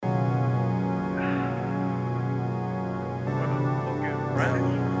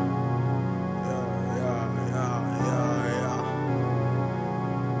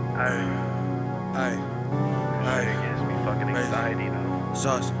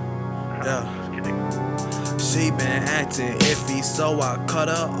sauce, yeah. She been acting iffy, so I cut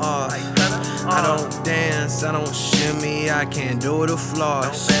her off. I don't dance, I don't shimmy, I can't do the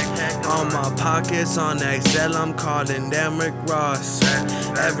floss. On my pockets on XL, I'm calling them Rick Ross.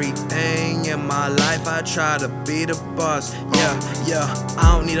 Everything in my life, I try to be the boss. Yeah,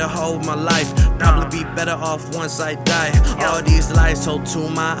 I don't need to hold my life. Probably be better off once I die. All these lies told to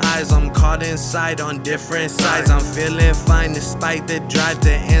my eyes, I'm caught inside on different sides. I'm feeling fine despite the drive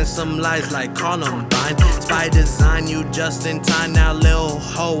to end some lies like Columbine. By design, you just in time now, lil'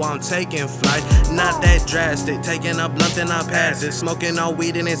 ho, I'm taking flight. Not that drastic, taking a blunt and I pass it. Smoking all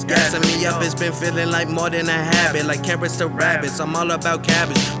weed and it's gassing me up. It's been feeling like more than a habit, like carrots to rabbits. I'm all about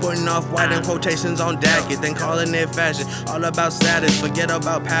cabbage, putting off white and quotations on dacket, then calling it fashion. All about status, forget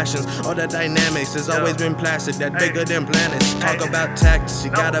about passions. All the dynamics has always been plastic, that bigger than planets. Talk about tactics,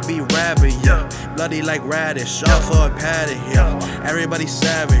 you gotta be rabid, yeah. Bloody like radish, all for a patty, yeah. Everybody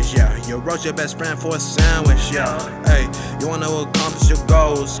savage, yeah. You roast your best friend for a sandwich, yeah. Hey, you wanna accomplish your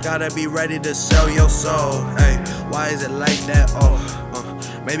goals, gotta be ready to sell your soul. Hey, why is it like that?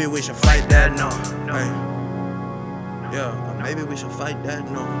 Maybe we should fight that, no. Hey, yeah, maybe we should fight that,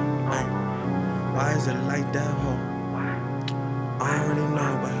 no. Hey, why is it like that, ho? I don't really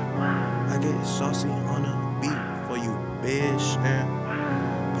know, but I get saucy on a beat for you, bitch,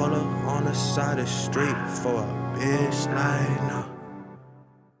 and pull up on the side of the street for a bitch like no.